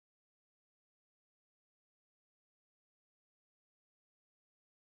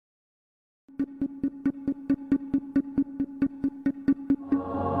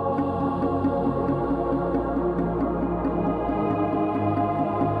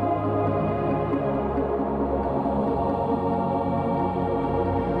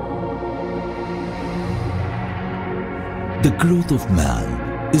The growth of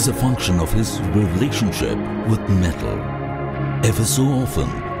man is a function of his relationship with metal. Ever so often,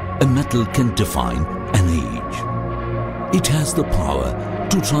 a metal can define an age. It has the power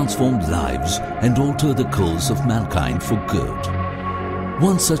to transform lives and alter the course of mankind for good.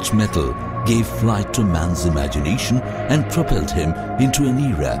 One such metal gave flight to man's imagination and propelled him into an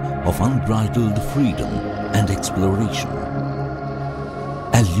era of unbridled freedom and exploration.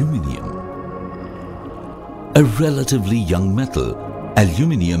 Aluminium. A relatively young metal,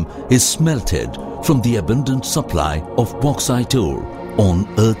 aluminium is smelted from the abundant supply of bauxite ore on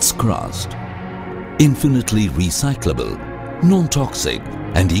Earth's crust. Infinitely recyclable, non-toxic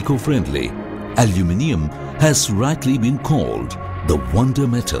and eco-friendly, aluminium has rightly been called the wonder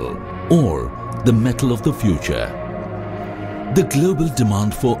metal or the metal of the future. The global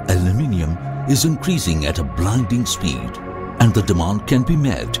demand for aluminium is increasing at a blinding speed, and the demand can be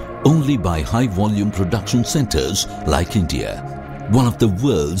met only by high-volume production centers like India, one of the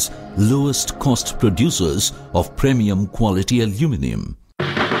world's lowest cost producers of premium quality aluminium.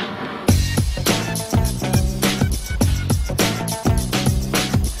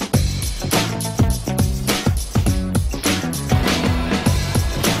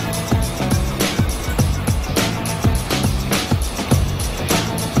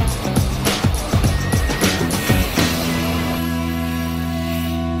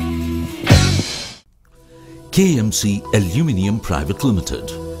 KMC Aluminium Private Limited.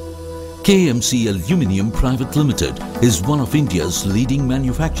 KMC Aluminium Private Limited is one of India's leading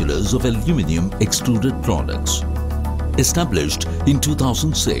manufacturers of aluminium extruded products. Established in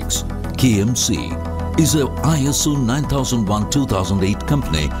 2006, KMC is a ISO 9001-2008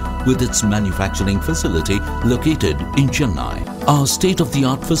 company with its manufacturing facility located in Chennai. Our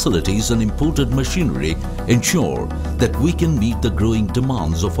state-of-the-art facilities and imported machinery ensure that we can meet the growing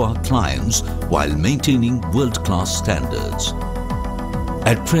demands of our clients while maintaining world-class standards.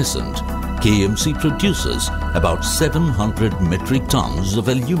 At present, KMC produces about 700 metric tons of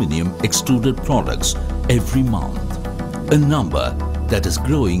aluminium extruded products every month, a number that is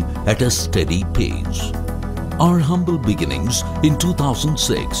growing at a steady pace. Our humble beginnings in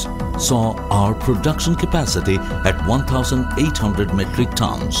 2006 saw our production capacity at 1,800 metric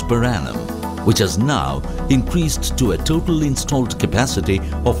tons per annum, which has now increased to a total installed capacity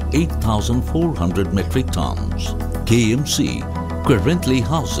of 8,400 metric tons. KMC currently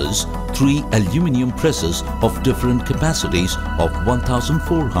houses 3 aluminium presses of different capacities of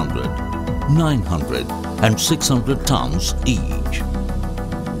 1,400, 900 and 600 tons each.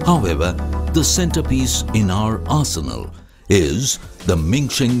 However, the centerpiece in our arsenal is the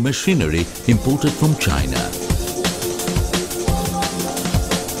Mingsheng machinery imported from China.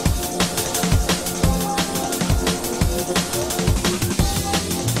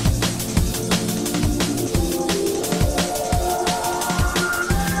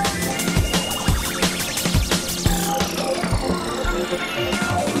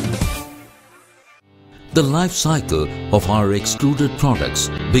 The life cycle of our extruded products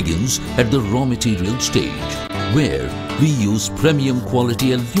begins at the raw material stage, where we use premium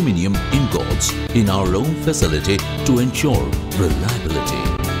quality aluminium ingots in our own facility to ensure reliability.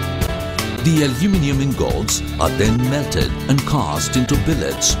 The aluminium ingots are then melted and cast into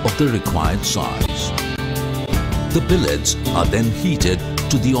billets of the required size. The billets are then heated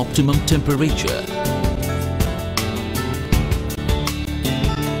to the optimum temperature.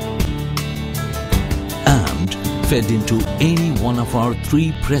 Fed into any one of our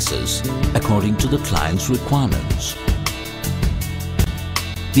 3 presses according to the client's requirements.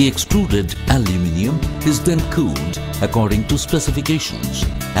 The extruded aluminium is then cooled according to specifications,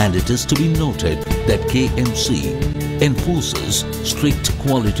 and it is to be noted that KMC enforces strict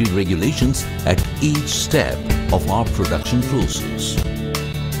quality regulations at each step of our production process.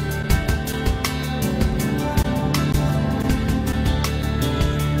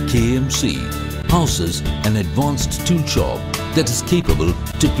 KMC houses an advanced tool shop that is capable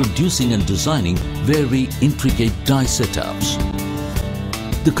to producing and designing very intricate die setups.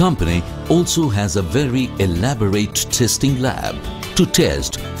 The company also has a very elaborate testing lab to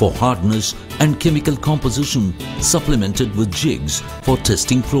test for hardness and chemical composition, supplemented with jigs for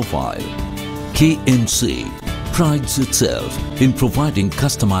testing profile. KMC prides itself in providing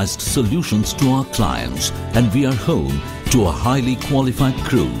customized solutions to our clients, and we are home to a highly qualified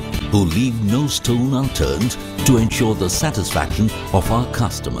crew who leave no stone unturned to ensure the satisfaction of our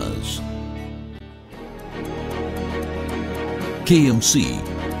customers.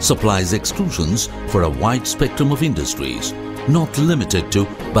 KMC supplies extrusions for a wide spectrum of industries, not limited to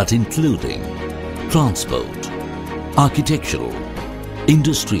but including transport, architectural,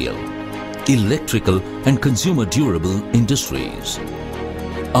 industrial, electrical and consumer durable industries.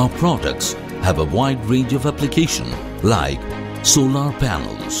 Our products have a wide range of application like solar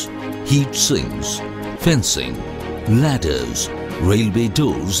panels, heat sinks, fencing, ladders, railway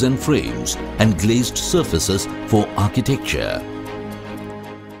doors and frames, and glazed surfaces for architecture.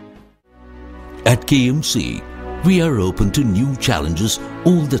 At KMC, we are open to new challenges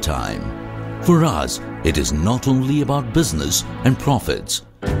all the time. For us, it is not only about business and profits.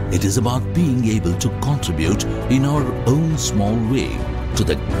 It is about being able to contribute in our own small way to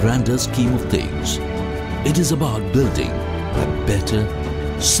the grander scheme of things. It is about building a better,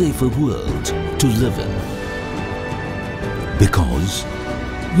 safer world to live in. Because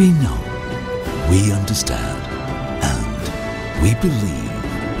we know, we understand, and we believe.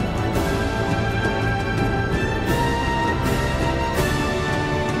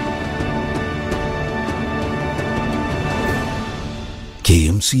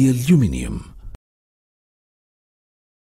 KMC Aluminium.